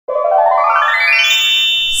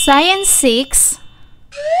Science 6,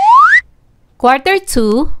 Quarter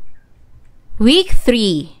 2, Week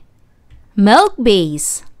 3, Milk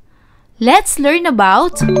Base. Let's learn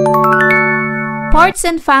about parts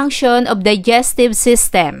and function of digestive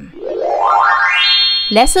system.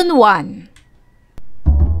 Lesson 1.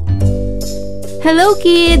 Hello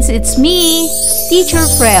kids, it's me, Teacher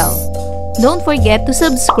Frel. Don't forget to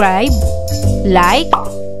subscribe, like,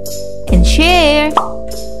 and share,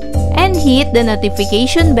 and hit the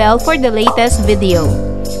notification bell for the latest video.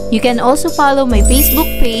 You can also follow my Facebook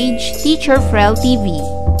page, Teacher Frel TV.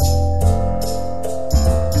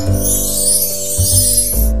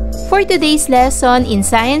 For today's lesson in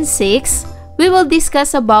Science 6, we will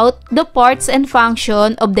discuss about the parts and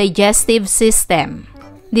function of digestive system.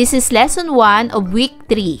 This is Lesson 1 of Week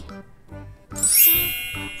 3.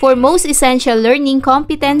 For most essential learning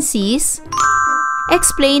competencies,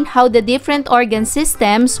 explain how the different organ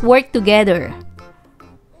systems work together.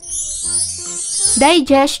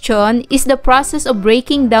 Digestion is the process of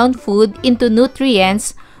breaking down food into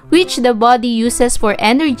nutrients which the body uses for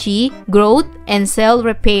energy, growth, and cell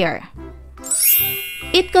repair.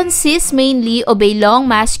 It consists mainly of a long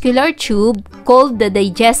muscular tube called the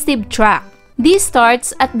digestive tract. This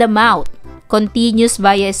starts at the mouth, continues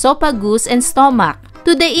via esophagus and stomach,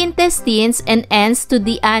 to the intestines and ends to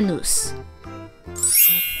the anus.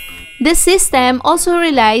 The system also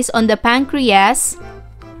relies on the pancreas,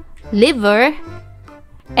 liver,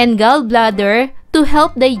 and gallbladder to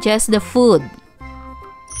help digest the food.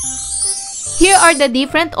 Here are the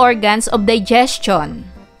different organs of digestion.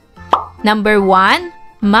 Number 1,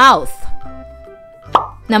 mouth.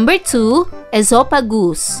 Number 2,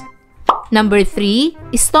 esophagus. Number 3,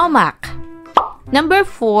 stomach. Number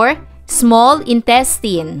 4, small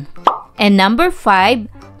intestine. And number 5,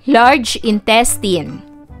 large intestine.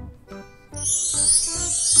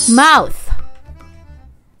 Mouth.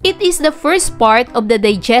 It is the first part of the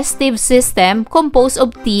digestive system composed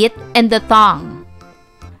of teeth and the tongue.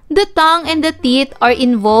 The tongue and the teeth are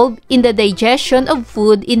involved in the digestion of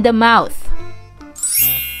food in the mouth.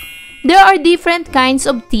 There are different kinds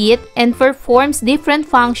of teeth and performs different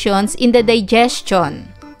functions in the digestion.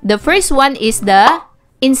 The first one is the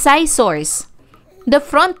incisors, the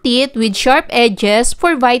front teeth with sharp edges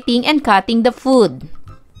for biting and cutting the food.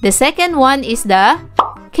 The second one is the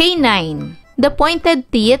canine, the pointed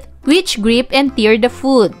teeth which grip and tear the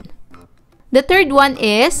food. The third one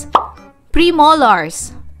is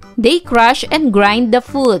premolars. They crush and grind the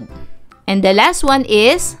food. And the last one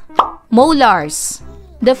is molars,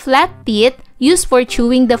 the flat teeth used for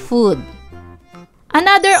chewing the food.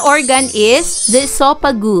 Another organ is the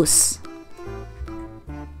esophagus.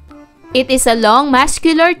 It is a long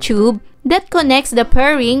muscular tube that connects the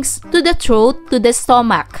pharynx to the throat to the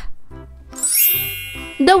stomach.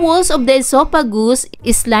 The walls of the esophagus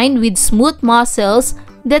is lined with smooth muscles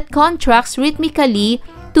that contracts rhythmically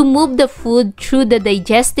to move the food through the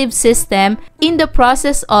digestive system in the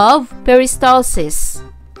process of peristalsis.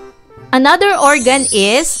 Another organ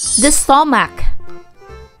is the stomach.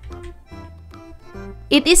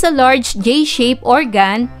 It is a large J-shaped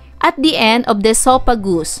organ at the end of the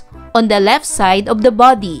esophagus on the left side of the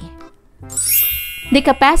body. The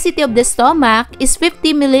capacity of the stomach is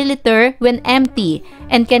 50 ml when empty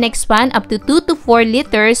and can expand up to 2 to 4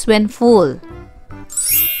 liters when full.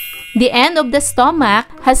 The end of the stomach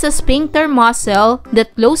has a sphincter muscle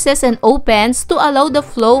that closes and opens to allow the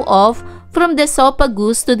flow of from the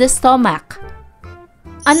esophagus to the stomach.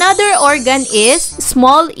 Another organ is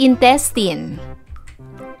small intestine.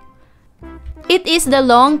 It is the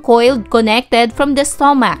long coiled connected from the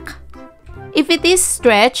stomach. If it is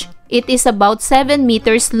stretched, it is about 7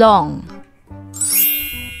 meters long.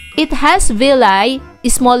 It has villi,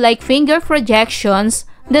 small like finger projections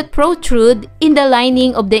that protrude in the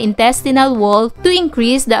lining of the intestinal wall to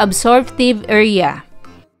increase the absorptive area.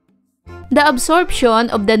 The absorption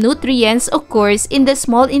of the nutrients occurs in the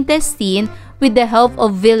small intestine with the help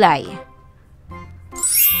of villi.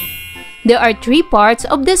 There are 3 parts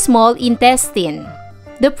of the small intestine.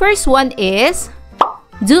 The first one is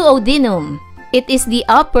duodenum. It is the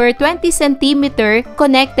upper 20 cm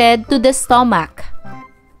connected to the stomach.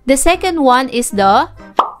 The second one is the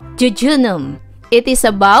jejunum. It is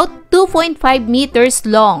about 2.5 meters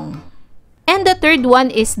long. And the third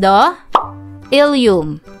one is the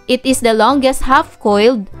ileum. It is the longest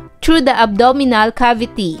half-coiled through the abdominal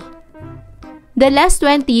cavity. The last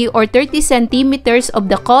 20 or 30 centimeters of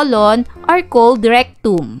the colon are called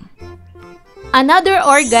rectum. Another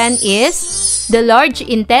organ is the large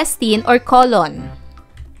intestine or colon.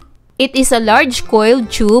 It is a large coiled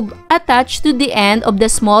tube attached to the end of the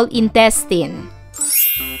small intestine.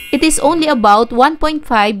 It is only about 1.5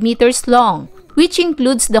 meters long, which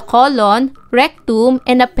includes the colon, rectum,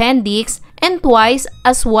 and appendix, and twice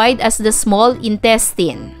as wide as the small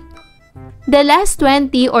intestine. The last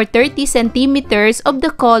 20 or 30 centimeters of the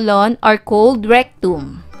colon are called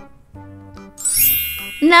rectum.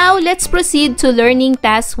 Now, let's proceed to learning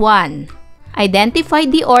task 1. Identify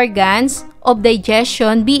the organs of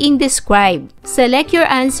digestion being described. Select your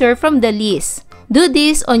answer from the list. Do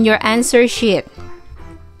this on your answer sheet.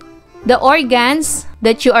 The organs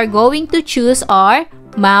that you are going to choose are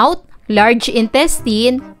mouth, large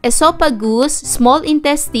intestine, esophagus, small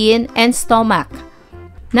intestine, and stomach.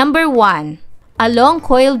 Number 1. A long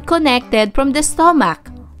coil connected from the stomach.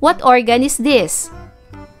 What organ is this?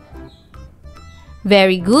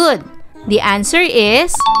 Very good. The answer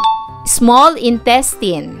is small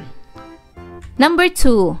intestine. Number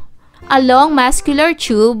 2. A long muscular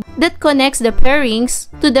tube that connects the pharynx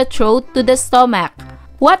to the throat to the stomach.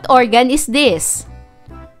 What organ is this?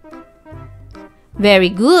 Very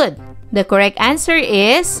good. The correct answer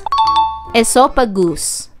is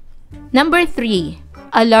esophagus. Number 3.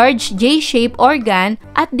 A large J-shaped organ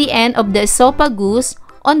at the end of the esophagus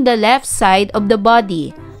on the left side of the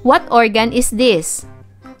body. What organ is this?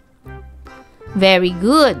 Very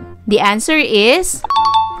good. The answer is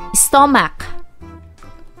stomach.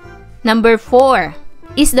 Number 4.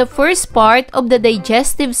 Is the first part of the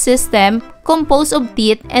digestive system composed of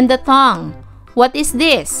teeth and the tongue. What is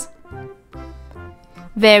this?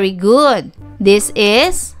 Very good. This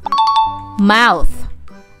is mouth.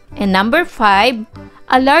 And number 5,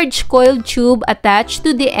 a large coiled tube attached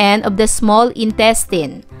to the end of the small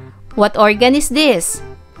intestine. What organ is this?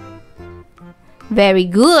 Very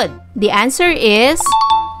good. The answer is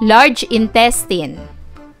large intestine.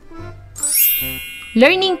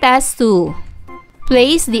 Learning task 2.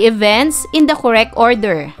 Place the events in the correct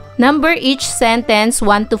order. Number each sentence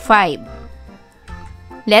 1 to 5.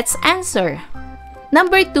 Let's answer.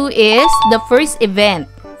 Number 2 is the first event.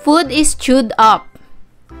 Food is chewed up.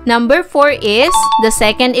 Number 4 is the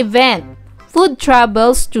second event. Food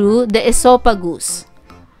travels through the esophagus.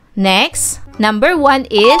 Next, number 1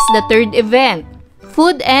 is the third event.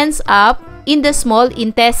 Food ends up in the small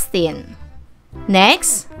intestine.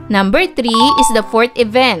 Next, number 3 is the fourth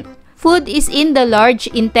event. Food is in the large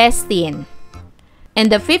intestine.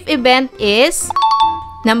 And the fifth event is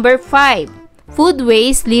number 5. Food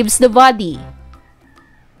waste leaves the body.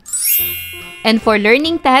 And for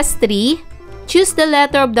learning task 3, choose the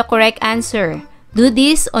letter of the correct answer. Do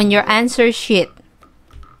this on your answer sheet.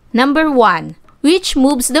 Number 1. Which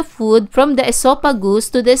moves the food from the esophagus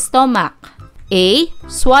to the stomach? A.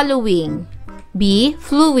 Swallowing. B.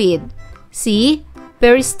 Fluid. C.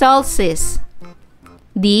 Peristalsis.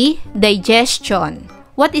 D. Digestion.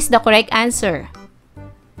 What is the correct answer?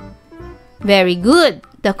 Very good.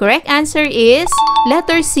 The correct answer is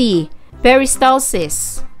letter C.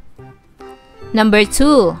 Peristalsis. Number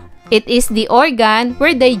 2. It is the organ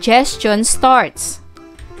where digestion starts.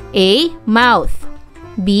 A. Mouth.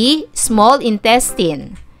 B. Small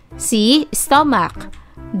intestine. C. Stomach.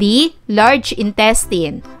 D. Large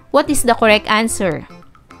intestine. What is the correct answer?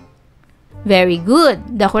 Very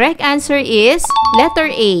good. The correct answer is letter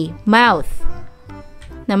A. Mouth.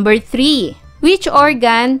 Number 3. Which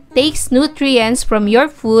organ takes nutrients from your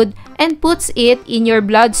food and puts it in your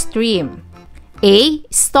bloodstream? A.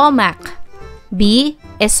 Stomach. B.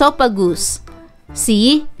 Esophagus.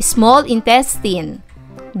 C. Small intestine.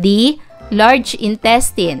 D. Large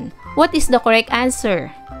intestine. What is the correct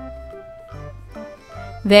answer?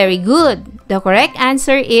 Very good. The correct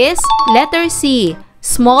answer is letter C.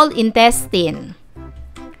 Small intestine.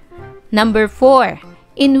 Number 4.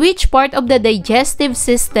 In which part of the digestive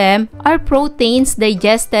system are proteins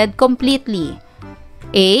digested completely?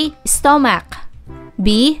 A. Stomach.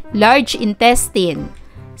 B. Large intestine.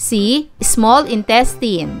 C. Small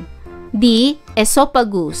intestine. D.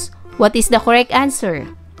 Esophagus. What is the correct answer?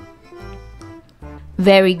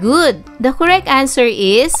 Very good. The correct answer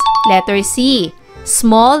is letter C.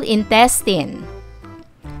 Small intestine.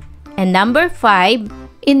 And number 5,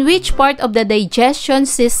 in which part of the digestion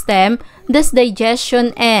system does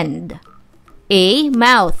digestion end? A.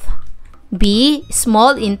 Mouth. B.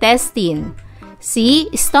 Small intestine. C.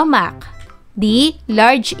 Stomach. D.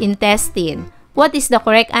 Large intestine. What is the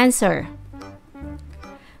correct answer?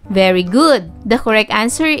 Very good. The correct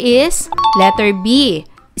answer is letter B.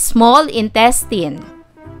 Small intestine.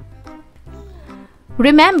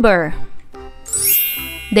 Remember,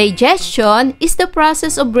 digestion is the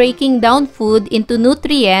process of breaking down food into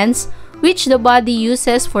nutrients which the body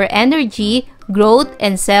uses for energy, growth,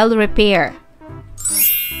 and cell repair.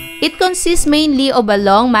 It consists mainly of a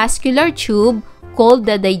long muscular tube called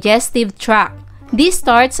the digestive tract. This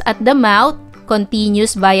starts at the mouth,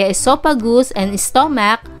 continues via esophagus and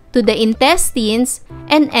stomach to the intestines,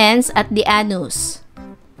 and ends at the anus.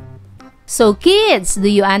 So kids, do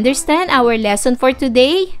you understand our lesson for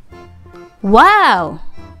today? Wow!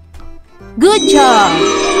 Good job!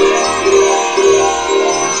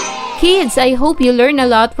 Kids, I hope you learn a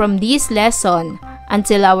lot from this lesson.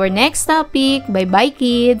 Until our next topic, bye-bye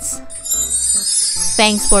kids!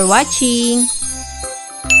 Thanks for watching!